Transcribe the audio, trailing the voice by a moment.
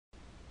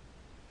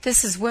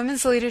This is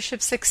Women's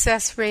Leadership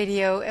Success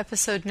Radio,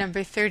 episode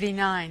number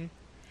 39.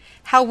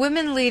 How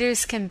women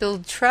leaders can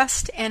build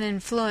trust and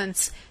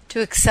influence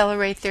to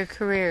accelerate their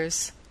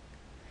careers.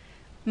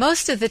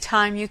 Most of the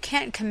time, you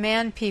can't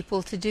command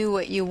people to do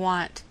what you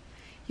want.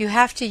 You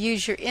have to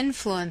use your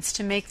influence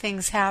to make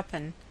things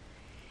happen.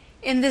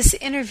 In this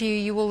interview,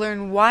 you will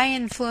learn why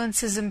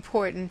influence is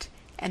important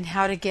and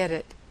how to get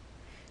it.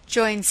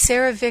 Join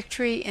Sarah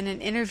Victory in an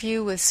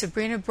interview with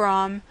Sabrina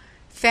Braham,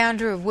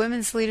 founder of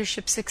Women's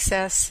Leadership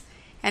Success,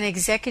 and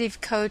executive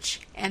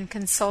coach and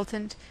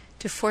consultant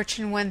to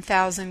Fortune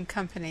 1000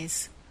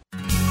 companies.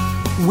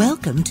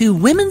 Welcome to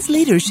Women's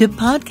Leadership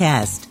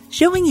Podcast,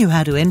 showing you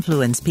how to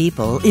influence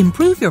people,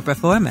 improve your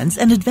performance,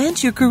 and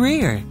advance your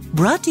career.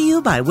 Brought to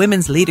you by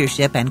women's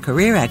leadership and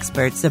career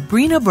expert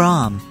Sabrina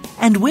Braham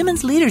and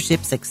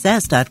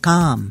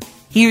womensleadershipsuccess.com.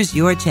 Here's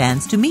your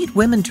chance to meet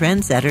women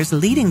trendsetters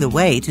leading the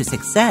way to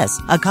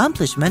success,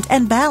 accomplishment,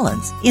 and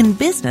balance in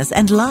business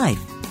and life.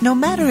 No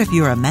matter if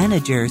you're a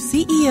manager,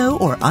 CEO,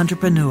 or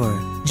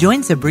entrepreneur,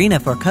 join Sabrina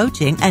for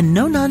coaching and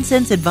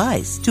no-nonsense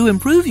advice to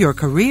improve your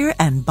career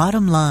and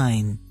bottom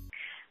line.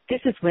 This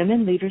is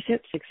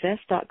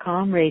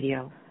WomenLeadershipSuccess.com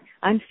radio.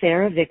 I'm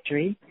Sarah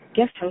Victory,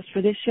 guest host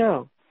for this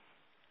show.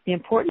 The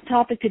important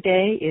topic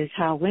today is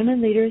how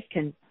women leaders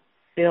can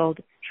build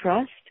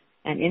trust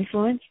and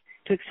influence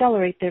to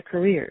accelerate their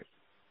careers.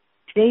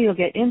 Today you'll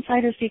get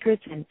insider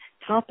secrets and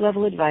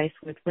top-level advice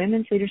with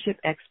women's leadership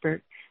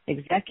expert,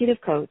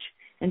 executive coach,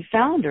 and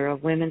founder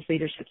of Women's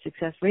Leadership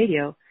Success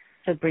Radio,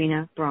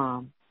 Sabrina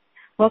Braham.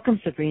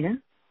 Welcome,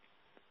 Sabrina.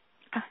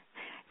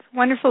 It's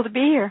wonderful to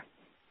be here.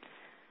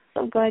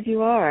 So glad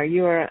you are.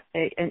 You are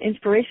an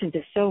inspiration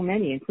to so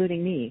many,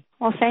 including me.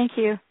 Well, thank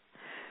you.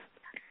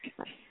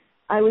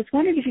 I was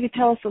wondering if you could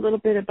tell us a little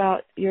bit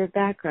about your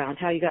background,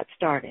 how you got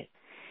started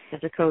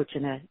as a coach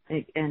and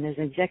as an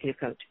executive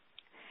coach.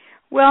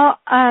 Well,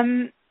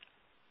 I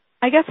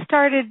got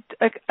started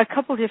a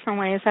couple different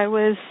ways.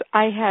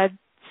 I had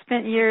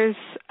spent years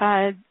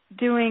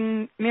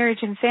doing marriage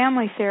and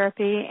family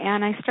therapy,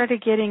 and I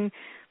started getting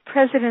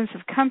presidents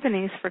of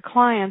companies for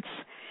clients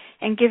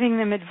and giving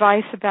them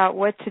advice about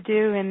what to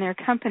do in their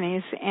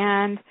companies.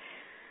 And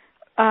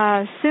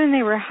soon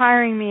they were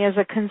hiring me as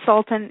a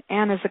consultant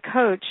and as a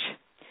coach.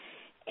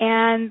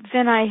 And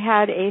then I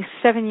had a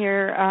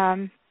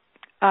 7-year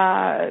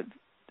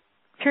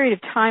period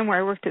of time where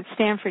I worked at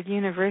Stanford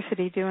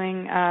University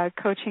doing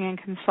coaching and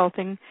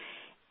consulting,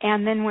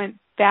 and then went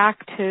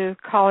back to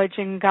college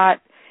and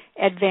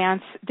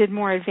did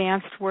more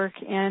advanced work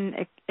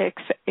in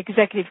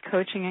executive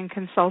coaching and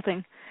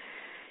consulting.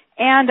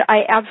 And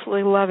I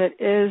absolutely love it.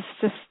 It is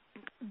just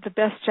the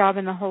best job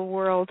in the whole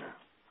world.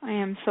 I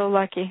am so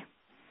lucky.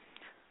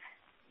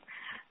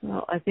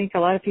 Well, I think a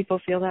lot of people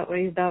feel that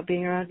way about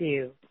being around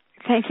you.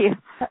 Thank you.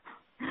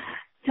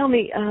 Tell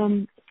me,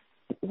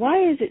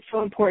 why is it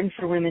so important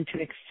for women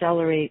to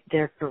accelerate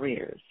their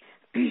careers?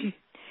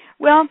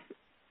 Well,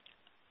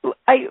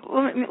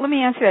 let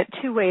me answer that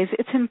two ways.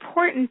 It's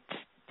important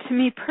to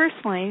me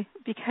personally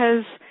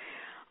because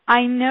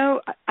I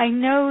know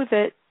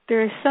that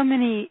there are so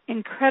many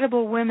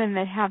incredible women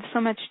that have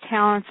so much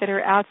talent that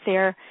are out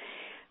there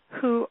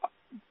who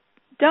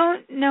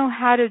don't know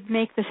how to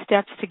make the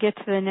steps to get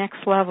to the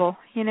next level.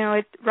 You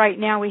know, right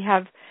now we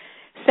have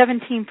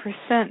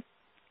 17%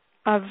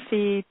 of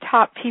the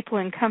top people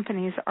in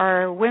companies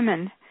are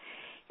women,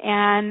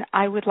 and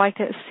I would like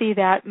to see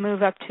that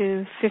move up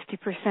to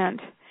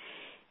 50%.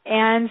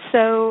 And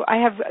so I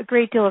have a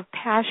great deal of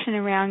passion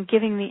around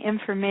giving the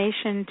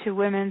information to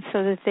women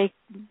so that they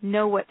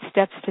know what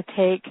steps to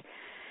take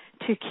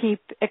to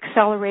keep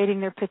accelerating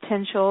their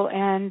potential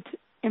and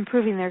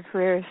improving their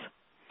careers.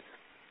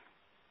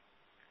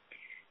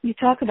 You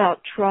talk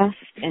about trust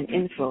and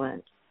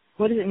influence.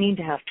 What does it mean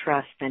to have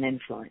trust and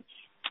influence?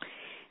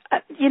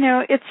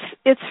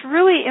 It's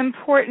really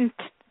important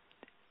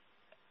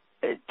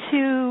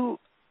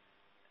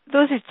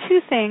those are two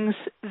things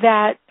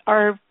that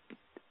are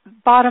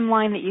bottom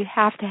line that you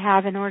have to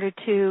have in order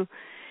to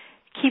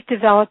keep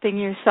developing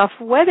yourself.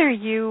 Whether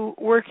you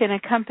work in a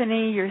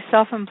company, you're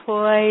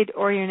self-employed,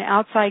 or you're an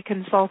outside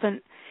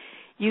consultant,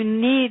 you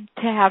need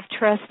to have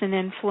trust and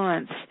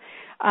influence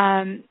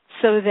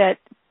so that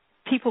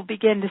people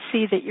begin to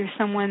see that you're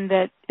someone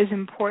that is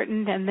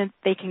important and that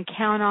they can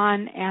count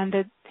on and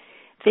that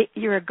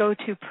you're a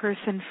go-to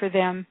person for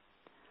them.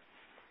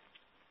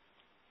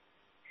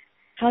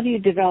 How do you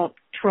develop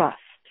trust?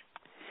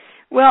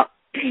 Well,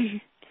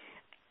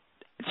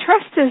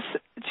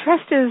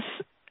 trust is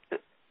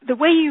the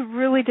way you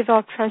really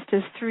develop trust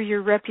is through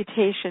your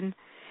reputation,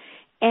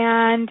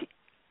 and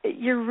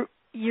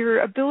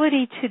your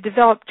ability to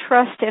develop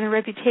trust and a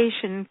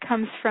reputation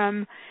comes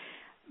from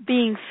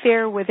being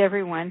fair with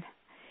everyone.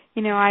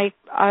 You know,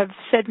 I've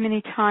said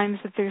many times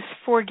that there's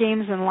 4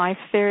 games in life.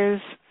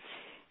 There's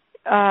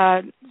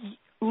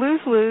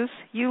lose-lose,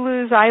 you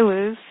lose, I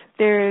lose.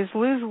 There's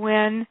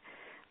lose-win,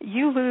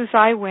 you lose,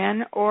 I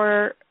win,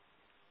 or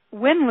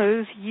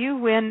win-lose, you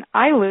win,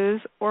 I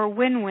lose, or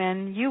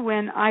win-win, you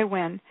win, I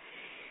win.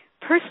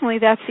 Personally,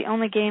 that's the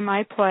only game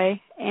I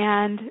play,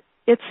 and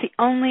it's the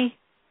only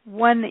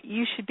one that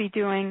you should be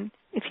doing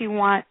if you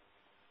want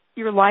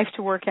your life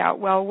to work out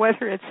well,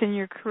 whether it's in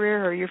your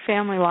career or your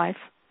family life.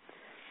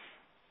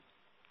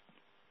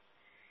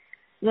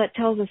 That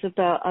tells us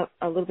about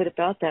a little bit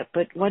about that,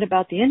 but what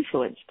about the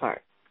influence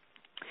part?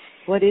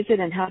 What is it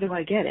and how do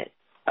I get it?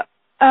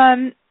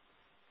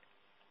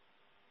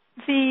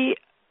 The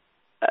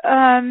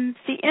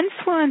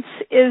influence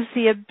is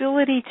the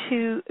ability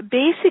to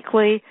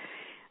basically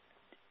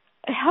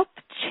help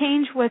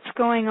change what's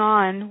going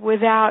on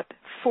without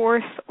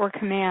force or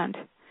command.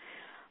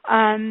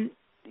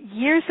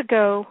 Years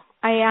ago,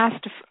 I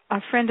asked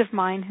a friend of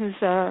mine who's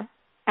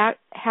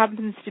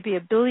happens to be a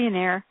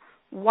billionaire,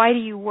 why do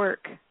you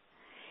work?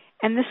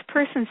 And this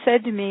person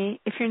said to me,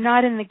 if you're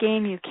not in the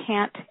game, you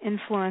can't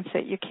influence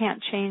it. You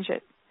can't change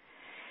it.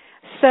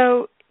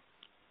 So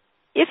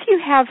if you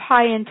have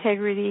high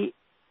integrity,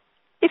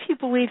 if you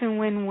believe in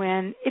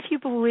win-win, if you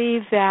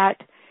believe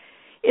that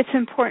it's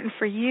important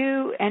for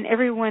you and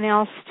everyone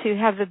else to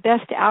have the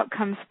best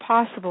outcomes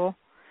possible,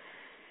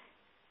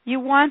 you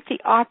want the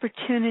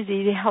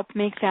opportunity to help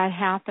make that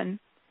happen.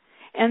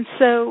 And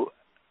so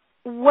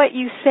what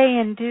you say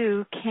and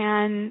do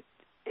can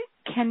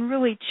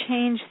really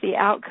change the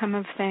outcome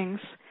of things.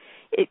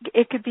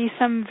 It could be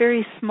some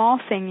very small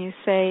thing you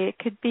say. It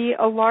could be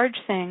a large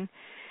thing.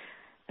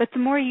 But the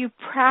more you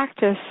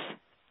practice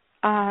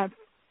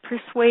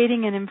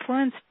persuading and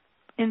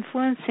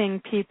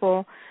influencing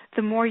people,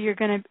 the more you're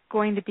going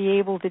to be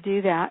able to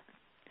do that.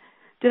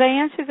 Did I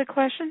answer the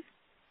question?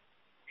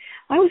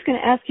 I was going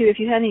to ask you if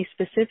you had any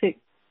specific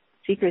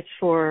secrets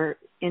for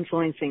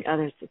influencing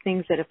others, the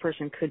things that a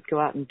person could go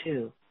out and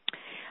do.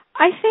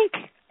 I think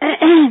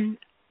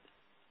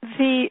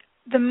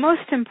the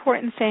most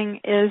important thing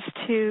is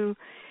to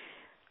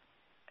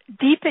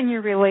deepen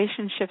your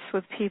relationships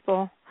with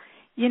people.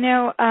 You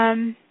know,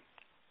 I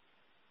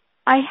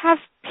have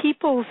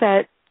people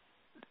that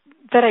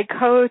I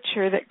coach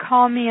or that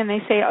call me and they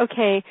say,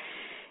 okay,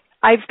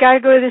 I've got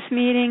to go to this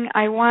meeting.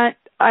 I want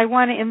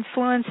to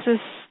influence this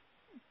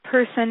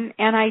person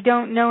and I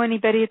don't know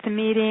anybody at the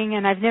meeting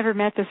and I've never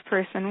met this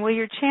person. Well,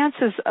 your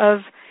chances of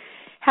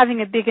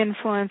having a big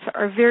influence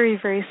are very,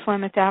 very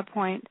slim at that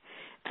point.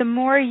 The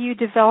more you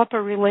develop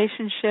a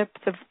relationship,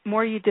 the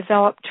more you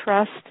develop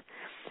trust,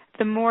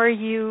 the more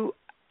you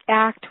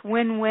act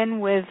win-win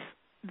with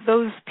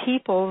those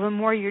people, the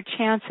more your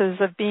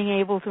chances of being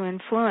able to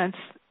influence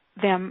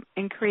them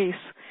increase.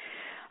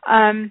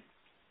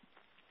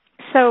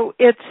 So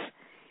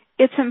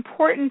it's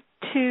important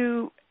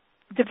to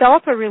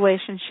develop a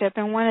relationship,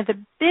 and one of the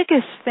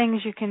biggest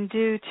things you can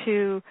do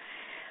to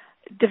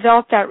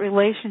develop that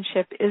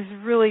relationship is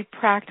really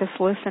practice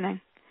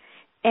listening.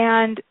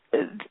 And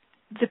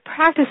the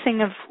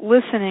practicing of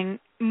listening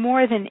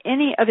more than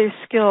any other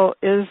skill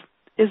is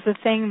the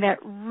thing that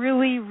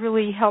really,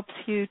 really helps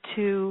you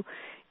to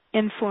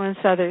influence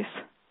others.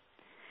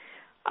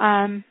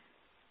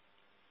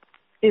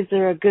 Is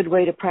there a good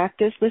way to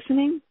practice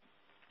listening?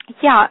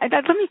 Yeah,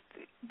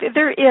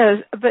 there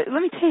is, but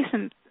let me tell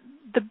you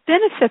the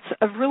benefits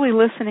of really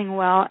listening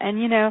well.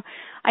 And, you know,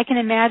 I can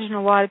imagine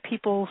a lot of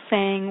people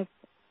saying,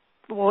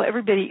 well,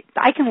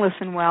 I can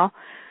listen well.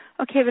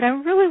 Okay, but I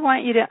really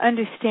want you to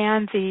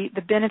understand the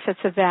benefits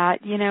of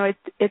that. You know,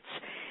 it's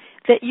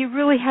that you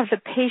really have the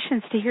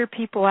patience to hear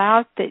people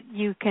out, that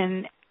you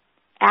can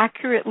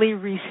accurately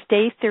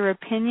restate their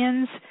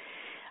opinions,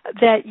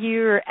 that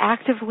you're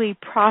actively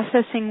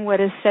processing what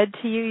is said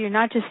to you. You're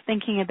not just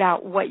thinking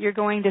about what you're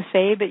going to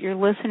say, but you're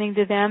listening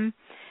to them.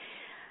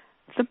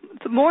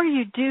 The more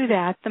you do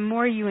that, the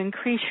more you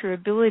increase your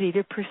ability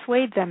to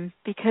persuade them,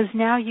 because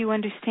now you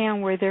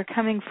understand where they're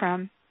coming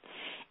from.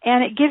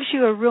 And it gives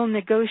you a real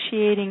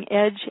negotiating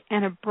edge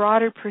and a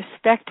broader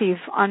perspective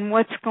on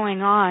what's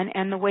going on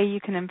and the way you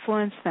can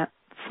influence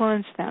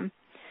them.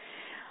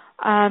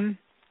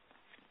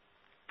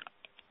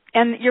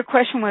 And your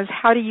question was,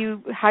 how do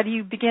you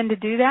begin to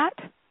do that?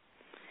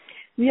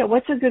 Yeah,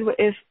 what's a good way?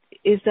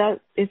 Is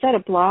that a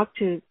block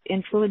to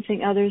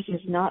influencing others?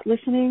 Is not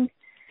listening?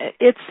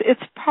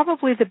 It's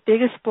probably the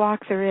biggest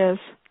block there is.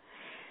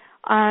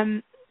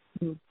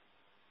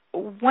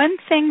 One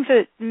thing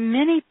that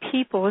many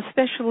people,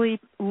 especially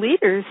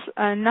leaders,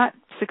 not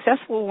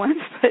successful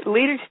ones, but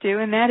leaders do,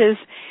 and that is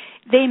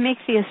they make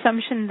the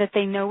assumption that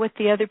they know what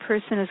the other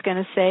person is going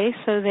to say,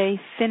 so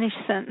they finish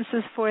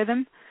sentences for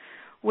them,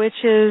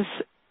 which is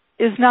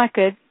not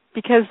good,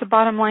 because the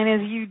bottom line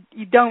is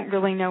you don't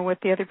really know what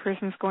the other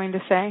person is going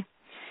to say.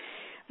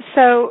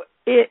 So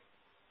it's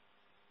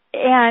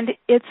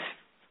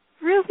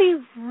really,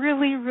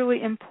 really,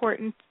 really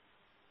important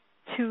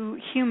to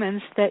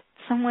humans that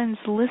someone's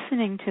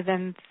listening to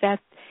them, that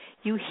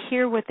you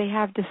hear what they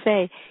have to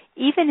say.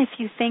 Even if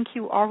you think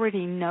you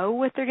already know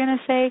what they're going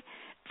to say,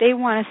 they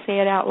want to say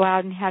it out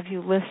loud and have you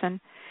listen.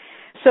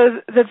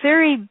 So the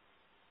very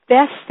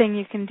best thing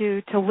you can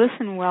do to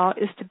listen well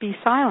is to be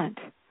silent,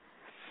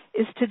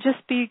 is to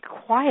just be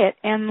quiet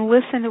and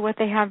listen to what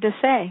they have to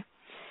say.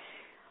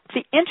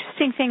 The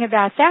interesting thing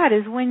about that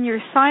is when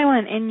you're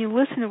silent and you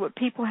listen to what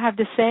people have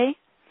to say,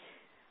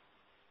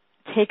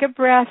 take a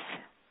breath,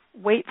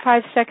 wait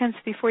 5 seconds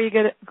before you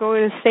go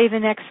to say the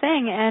next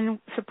thing, and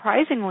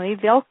surprisingly,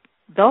 they'll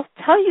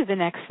tell you the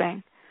next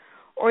thing,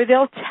 or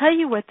they'll tell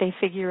you what they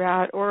figure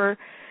out, or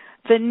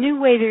the new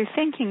way they're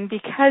thinking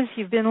because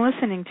you've been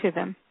listening to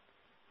them.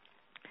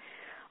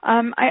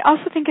 I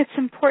also think it's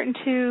important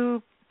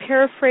to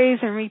paraphrase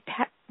and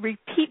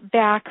repeat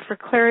back for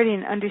clarity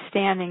and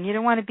understanding. You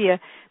don't want to be a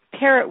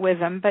parrot with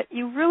them, but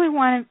you really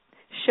want to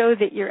show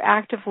that you're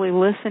actively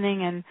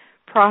listening and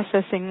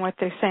processing what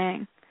they're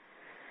saying.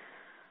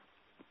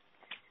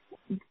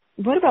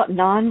 What about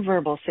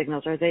nonverbal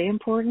signals? Are they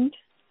important?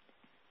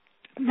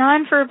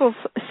 Nonverbal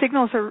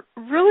signals are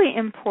really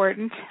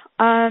important.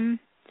 And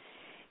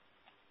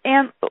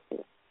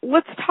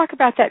let's talk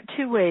about that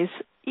two ways.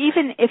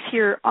 Even if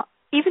you're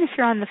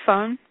on the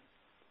phone,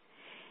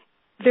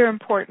 they're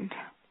important.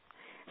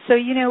 So,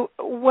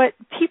 what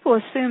people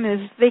assume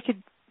is they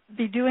could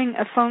be doing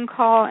a phone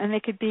call and they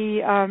could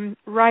be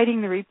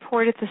writing the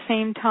report at the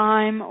same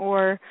time,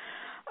 or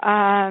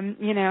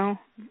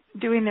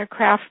doing their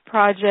craft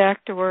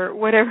project, or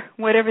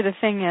whatever the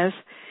thing is.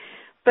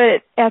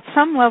 But at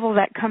some level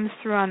that comes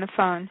through on the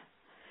phone.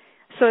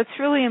 So it's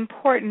really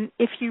important,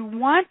 if you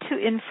want to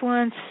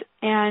influence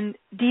and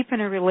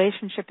deepen a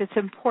relationship, it's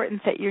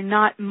important that you're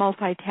not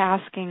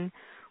multitasking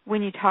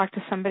when you talk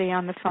to somebody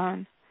on the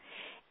phone.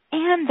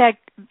 And that,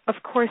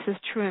 of course, is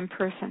true in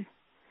person.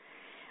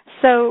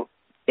 So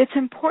it's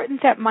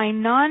important that my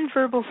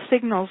nonverbal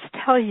signals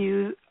tell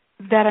you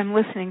that I'm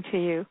listening to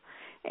you.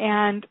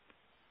 And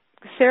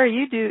Sarah,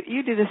 you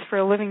do this for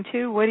a living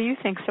too. What do you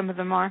think some of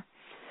them are?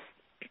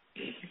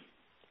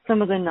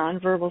 Some of the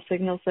nonverbal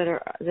signals that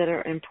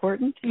are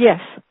important.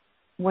 Yes.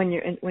 When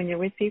you're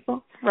with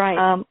people.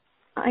 Right.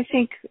 I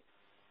think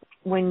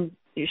when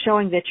you're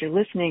showing that you're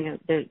listening,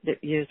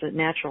 there's a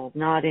natural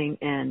nodding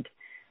and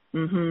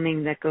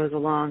mm-hmm-ing that goes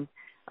along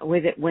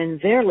with it. When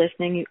they're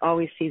listening, you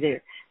always see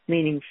their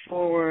leaning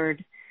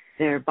forward,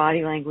 their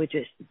body language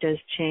does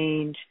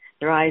change,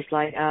 their eyes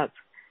light up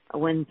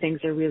when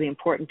things are really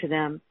important to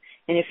them.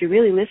 And if you're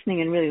really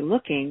listening and really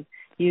looking,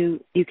 you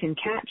can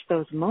catch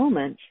those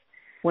moments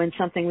when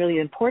something really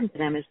important to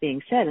them is being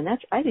said. And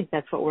I think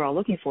that's what we're all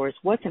looking for, is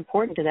what's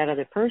important to that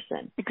other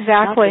person. Exactly.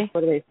 Not just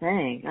what are they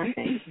saying, I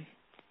think.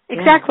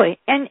 Exactly.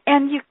 Yeah.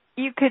 And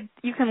you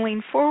can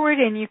lean forward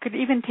and you could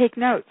even take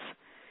notes.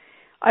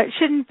 It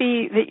shouldn't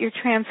be that you're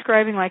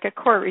transcribing like a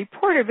court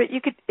reporter, but you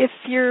could, if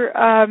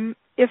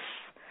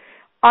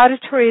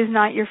auditory is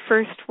not your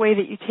first way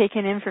that you take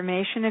in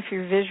information, if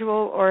you're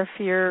visual or if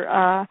you're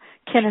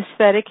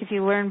kinesthetic, if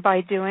you learn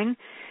by doing,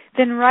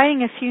 then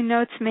writing a few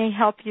notes may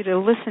help you to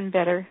listen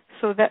better.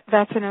 So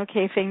that's an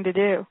okay thing to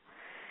do.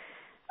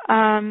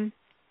 I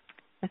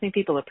think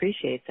people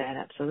appreciate that,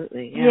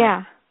 absolutely.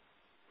 Yeah.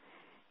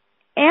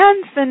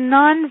 And the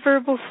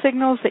nonverbal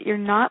signals that you're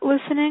not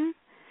listening,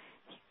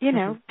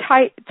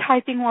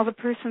 typing while the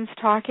person's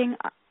talking.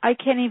 I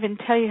can't even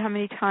tell you how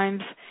many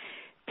times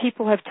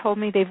people have told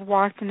me they've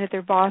walked into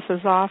their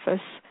boss's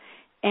office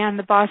and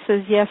the boss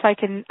says, "Yes, I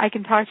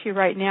can talk to you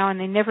right now," and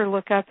they never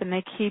look up and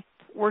they keep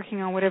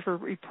working on whatever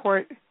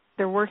report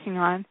they're working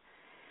on.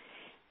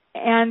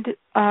 And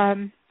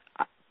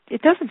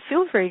it doesn't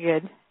feel very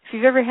good. If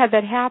you've ever had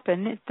that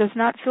happen, it does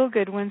not feel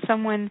good when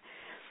someone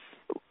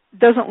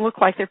doesn't look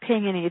like they're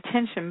paying any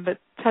attention but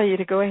tell you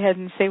to go ahead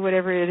and say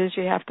whatever it is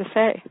you have to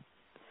say.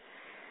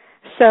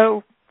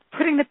 So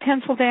putting the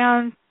pencil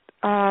down,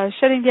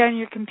 shutting down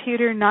your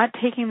computer, not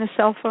taking the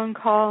cell phone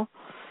call,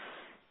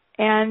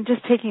 and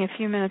just taking a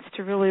few minutes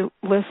to really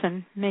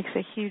listen makes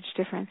a huge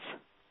difference.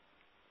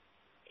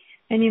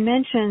 And you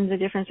mentioned the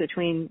difference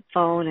between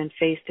phone and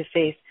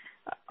face-to-face.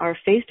 Are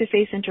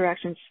face-to-face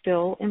interactions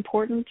still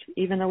important,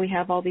 even though we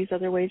have all these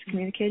other ways of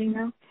communicating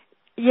now?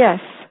 Yes.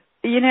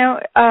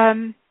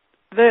 The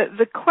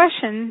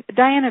question,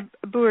 Diana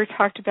Boer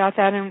talked about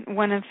that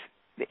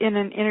in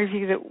an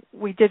interview that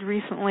we did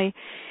recently.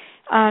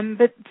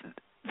 But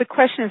the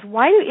question is,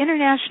 why do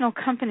international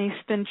companies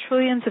spend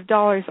trillions of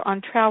dollars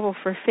on travel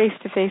for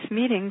face-to-face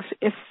meetings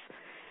if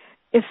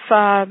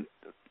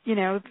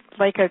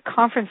like a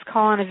conference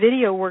call on a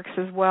video works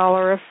as well,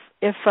 or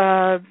if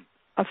a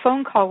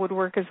phone call would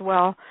work as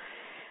well?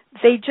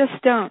 They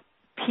just don't.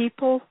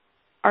 People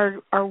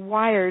are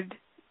wired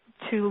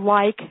to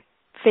like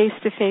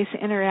face-to-face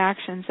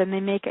interactions, and they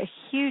make a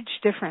huge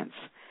difference.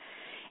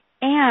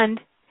 And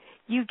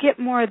you get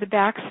more of the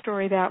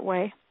backstory that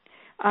way.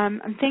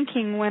 I'm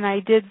thinking when I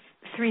did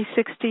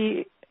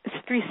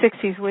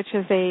 360s, which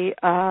is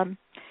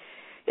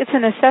it's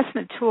an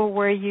assessment tool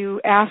where you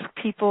ask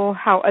people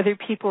how other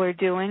people are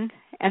doing,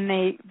 and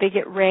they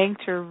get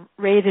ranked or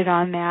rated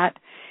on that.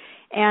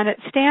 And at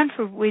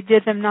Stanford, we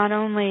did them not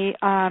only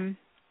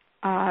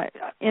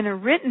in a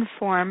written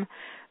form,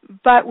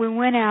 but we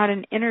went out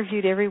and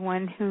interviewed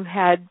everyone who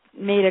had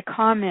made a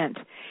comment.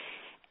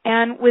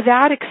 And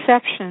without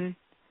exception,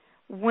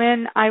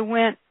 when I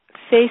went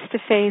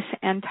face-to-face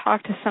and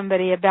talked to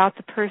somebody about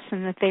the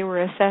person that they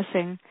were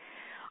assessing,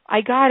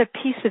 I got a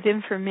piece of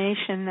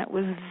information that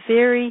was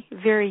very,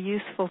 very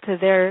useful to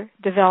their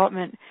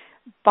development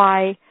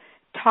by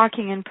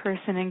talking in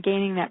person and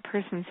gaining that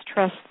person's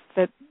trust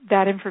that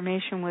that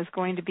information was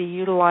going to be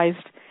utilized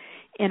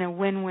in a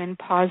win-win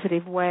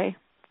positive way.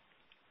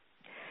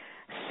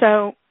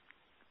 So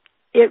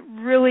it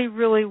really,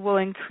 really will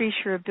increase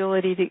your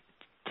ability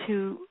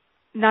to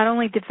not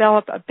only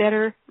develop a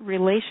better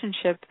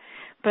relationship,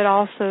 but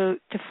also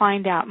to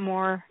find out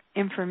more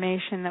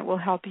information that will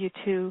help you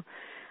to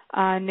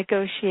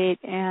negotiate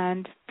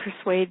and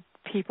persuade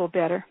people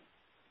better.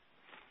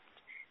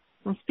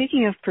 Well,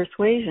 speaking of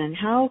persuasion,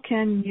 how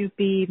can you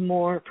be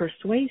more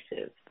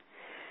persuasive?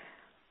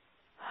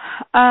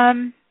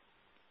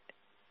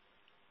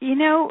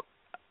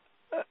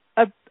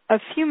 A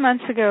few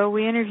months ago,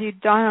 we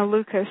interviewed Donna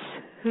Lucas,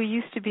 who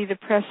used to be the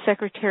press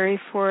secretary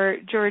for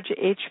George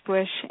H.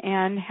 Bush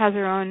and has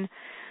her own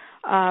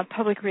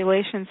public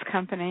relations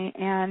company.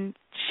 And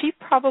she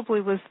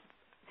probably was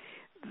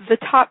the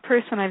top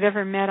person I've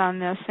ever met on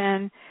this.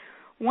 And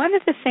one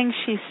of the things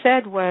she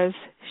said was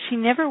she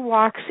never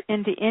walks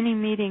into any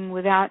meeting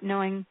without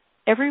knowing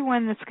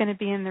everyone that's going to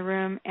be in the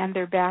room and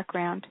their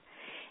background.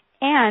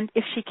 And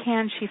if she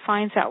can, she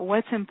finds out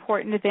what's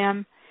important to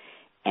them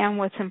and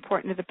what's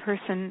important to the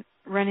person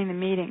running the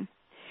meeting.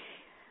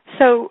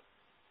 So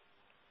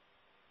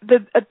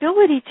the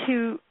ability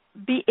to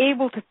be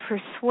able to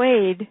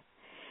persuade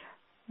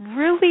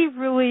really,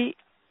 really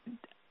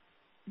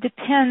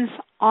depends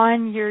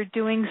on your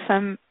doing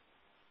some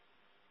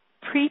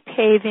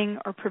pre-paving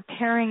or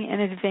preparing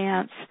in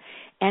advance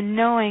and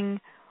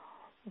knowing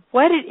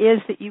what it is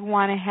that you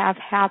want to have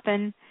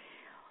happen,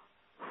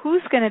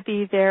 who's going to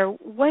be there,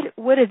 what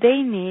do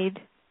they need,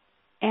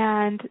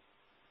 and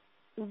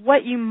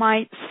what you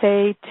might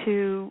say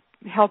to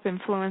help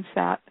influence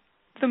that.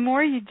 The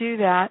more you do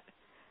that,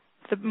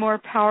 the more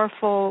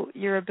powerful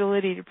your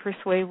ability to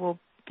persuade will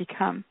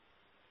become.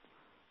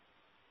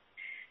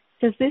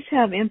 Does this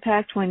have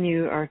impact when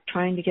you are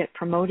trying to get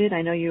promoted?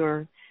 I know you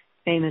are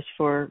famous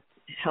for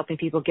helping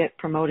people get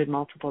promoted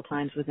multiple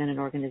times within an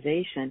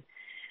organization.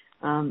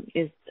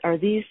 Are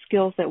these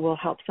skills that will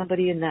help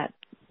somebody in that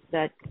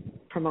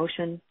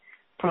promotion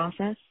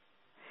process?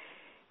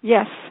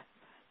 Yes.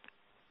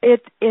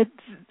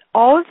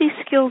 All of these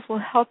skills will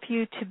help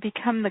you to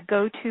become the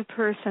go-to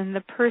person,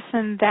 the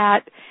person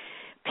that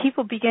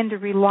people begin to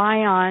rely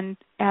on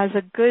as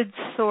a good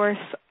source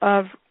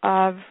of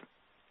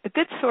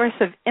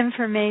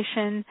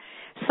information,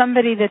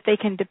 somebody that they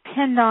can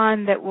depend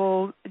on that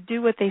will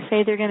do what they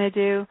say they're going to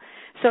do.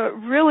 So it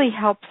really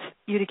helps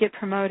you to get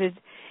promoted.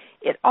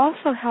 It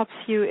also helps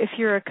you if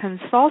you're a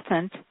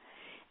consultant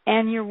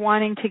and you're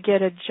wanting to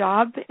get a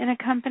job in a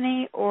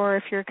company, or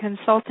if you're a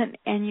consultant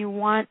and you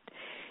want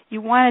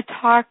to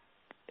talk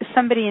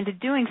somebody into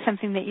doing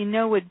something that you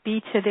know would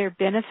be to their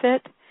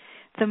benefit.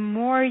 The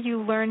more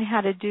you learn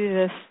how to do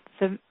this,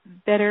 the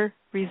better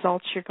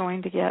results you're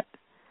going to get.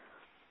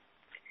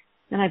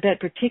 And I bet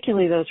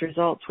particularly those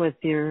results with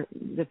the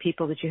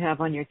people that you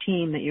have on your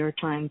team that you're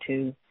trying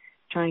to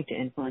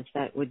influence,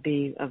 that would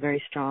be a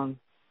very strong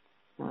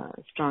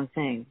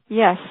thing.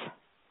 Yes,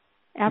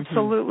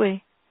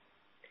 absolutely.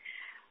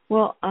 Mm-hmm.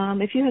 Well,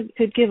 if you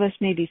could give us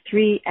maybe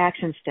 3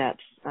 action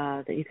steps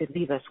that you could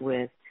leave us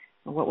with,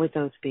 what would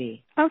those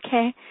be?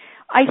 Okay.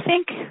 I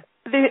think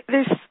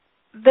there's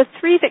the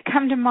 3 that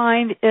come to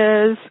mind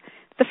is,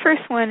 the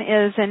first one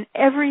is in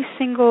every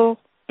single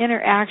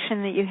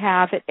interaction that you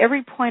have, at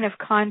every point of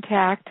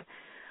contact,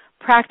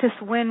 practice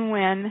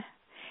win-win,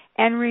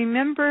 and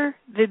remember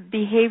the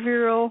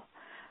behavioral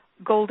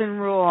golden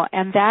rule,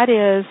 and that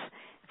is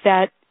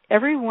that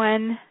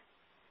everyone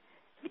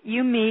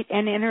you meet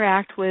and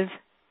interact with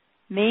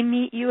may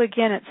meet you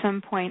again at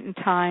some point in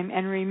time,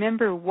 and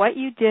remember what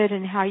you did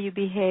and how you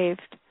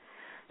behaved.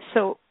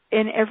 So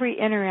in every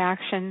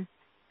interaction,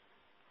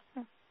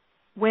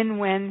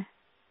 win-win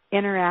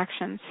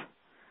interactions.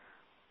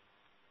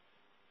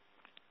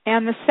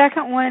 And the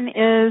second one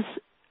is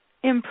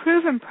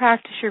improve and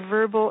practice your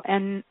verbal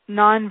and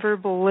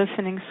nonverbal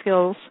listening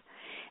skills,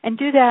 and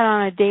do that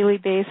on a daily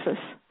basis.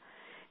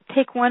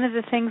 Take one of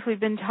the things we've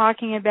been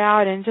talking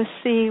about and just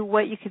see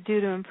what you could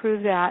do to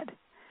improve that.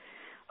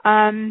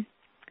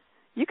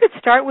 You could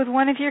start with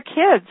one of your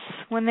kids.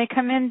 When they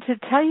come in to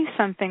tell you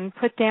something,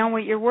 put down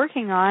what you're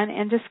working on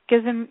and just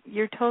give them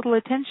your total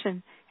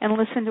attention and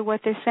listen to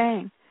what they're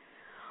saying.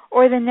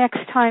 Or the next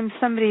time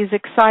somebody's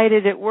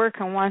excited at work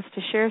and wants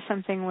to share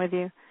something with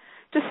you,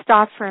 just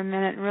stop for a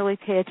minute and really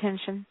pay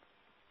attention.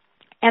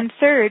 And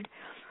third,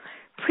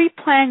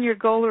 pre-plan your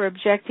goal or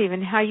objective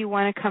and how you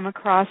want to come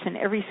across in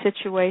every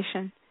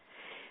situation.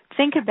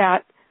 Think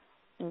about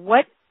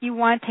what you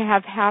want to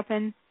have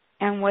happen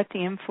and what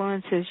the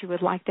influence is you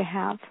would like to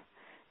have.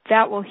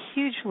 That will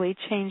hugely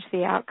change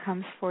the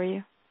outcomes for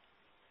you.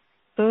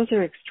 Those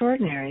are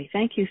extraordinary.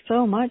 Thank you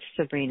so much,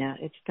 Sabrina.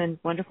 It's been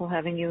wonderful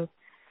having you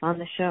on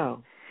the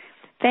show.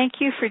 Thank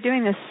you for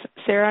doing this,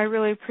 Sarah. I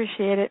really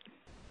appreciate it.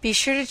 Be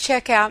sure to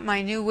check out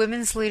my new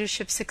Women's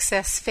Leadership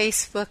Success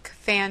Facebook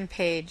fan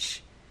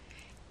page.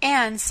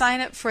 And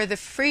sign up for the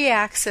free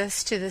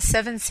access to the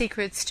 7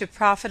 Secrets to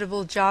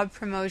Profitable Job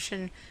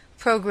Promotion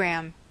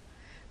program.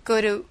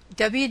 go to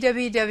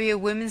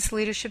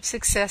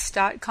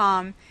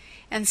www.womensleadershipsuccess.com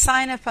and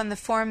sign up on the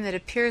form that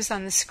appears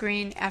on the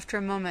screen after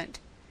a moment.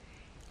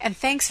 And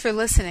thanks for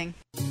listening.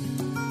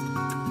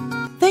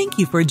 Thank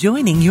you for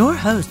joining your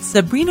host,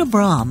 Sabrina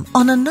Braham,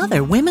 on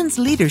another Women's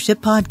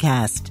Leadership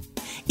Podcast.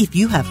 If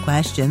you have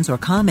questions or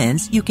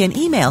comments, you can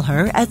email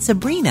her at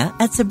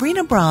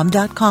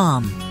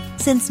sabrina@sabrinabraham.com.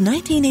 Since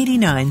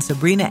 1989,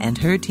 Sabrina and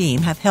her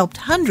team have helped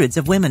hundreds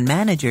of women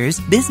managers,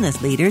 business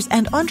leaders,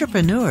 and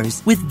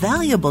entrepreneurs with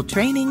valuable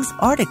trainings,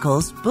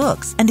 articles,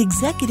 books, and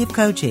executive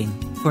coaching.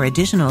 For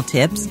additional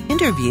tips,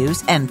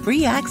 interviews, and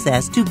free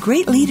access to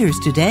Great Leaders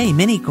Today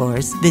mini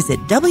course, visit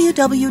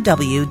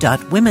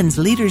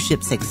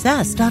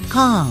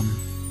www.womensleadershipsuccess.com.